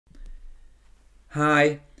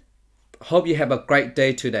Hi, hope you have a great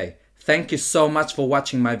day today. Thank you so much for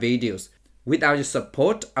watching my videos. Without your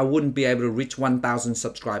support, I wouldn't be able to reach 1000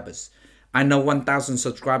 subscribers. I know 1000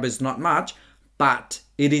 subscribers is not much, but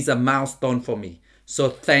it is a milestone for me. So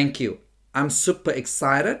thank you. I'm super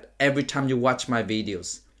excited every time you watch my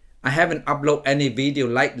videos. I haven't uploaded any video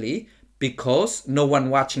lately because no one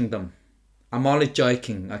watching them. I'm only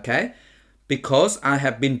joking, okay? Because I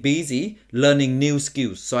have been busy learning new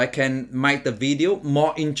skills so I can make the video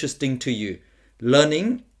more interesting to you.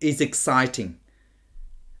 Learning is exciting.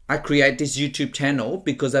 I create this YouTube channel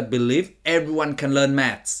because I believe everyone can learn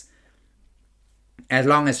maths as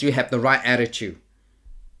long as you have the right attitude.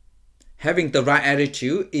 Having the right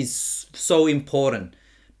attitude is so important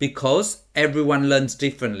because everyone learns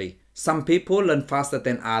differently. Some people learn faster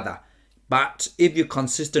than others. But if you're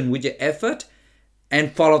consistent with your effort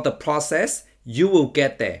and follow the process, you will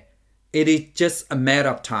get there. It is just a matter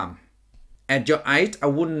of time. At your age, I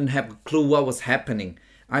wouldn't have a clue what was happening.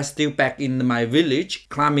 I still back in my village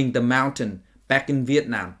climbing the mountain back in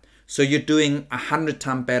Vietnam. So you're doing 100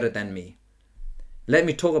 times better than me. Let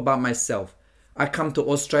me talk about myself. I come to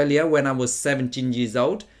Australia when I was 17 years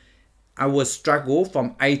old. I was struggle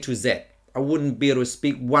from A to Z. I wouldn't be able to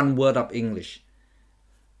speak one word of English.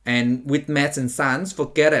 And with maths and science,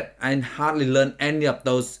 forget it. I hardly learned any of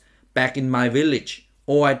those back in my village.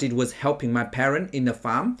 All I did was helping my parents in the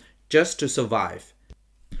farm just to survive.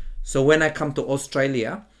 So when I come to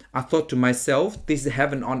Australia, I thought to myself, this is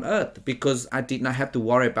heaven on earth because I did not have to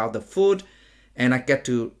worry about the food and I get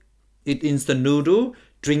to eat instant noodle,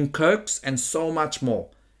 drink Cokes and so much more.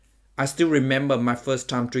 I still remember my first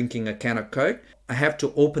time drinking a can of Coke. I have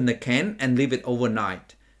to open the can and leave it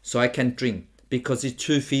overnight so I can drink because it's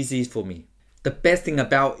too fizzy for me. The best thing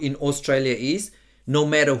about in Australia is no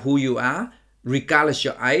matter who you are, regardless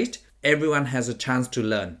your age, everyone has a chance to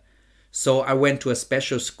learn. So I went to a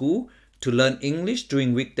special school to learn English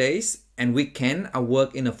during weekdays and weekend I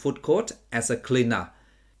work in a food court as a cleaner.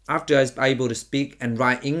 After I was able to speak and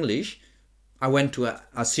write English, I went to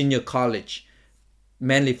a senior college,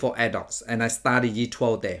 mainly for adults, and I studied year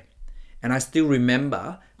 12 there. And I still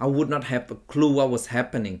remember I would not have a clue what was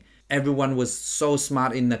happening. Everyone was so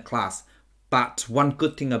smart in the class. But one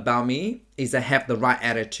good thing about me is I have the right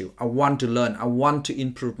attitude. I want to learn. I want to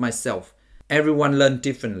improve myself. Everyone learns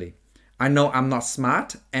differently. I know I'm not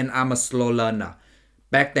smart and I'm a slow learner.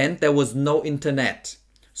 Back then, there was no internet.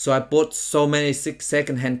 So I bought so many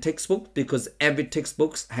second-hand textbooks because every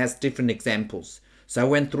textbook has different examples. So I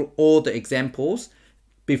went through all the examples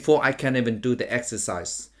before I can even do the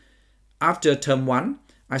exercise. After term 1,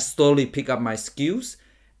 I slowly pick up my skills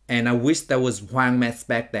and I wish there was Hoang maths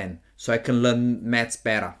back then so I can learn maths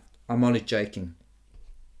better. I'm only joking.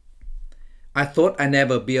 I thought I'd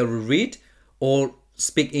never be able to read or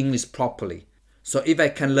speak English properly. So if I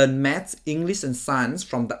can learn maths, English and science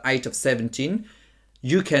from the age of 17,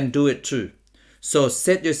 you can do it too. So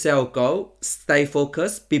set yourself a goal, stay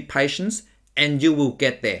focused, be patient, and you will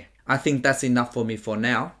get there. I think that's enough for me for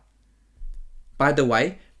now. By the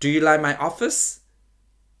way, do you like my office?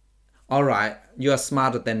 Alright, you are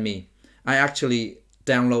smarter than me. I actually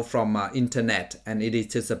download from internet and it is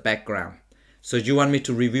just a background. So do you want me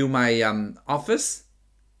to review my office?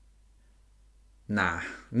 Nah,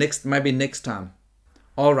 maybe next time.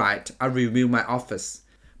 Alright, I'll review my office.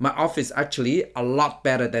 My office actually a lot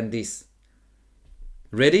better than this.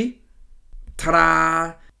 Ready?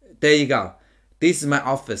 Ta-da! There you go. This is my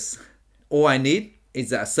office. All I need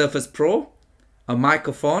is a Surface Pro, a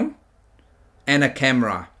microphone, and a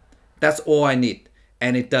camera. That's all I need,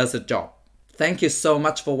 and it does the job. Thank you so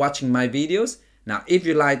much for watching my videos. Now, if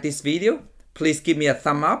you like this video, please give me a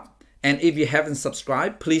thumb up. And if you haven't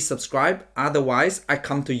subscribed, please subscribe. Otherwise, I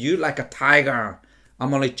come to you like a tiger.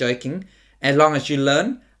 I'm only joking. As long as you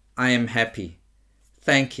learn, I am happy.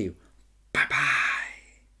 Thank you.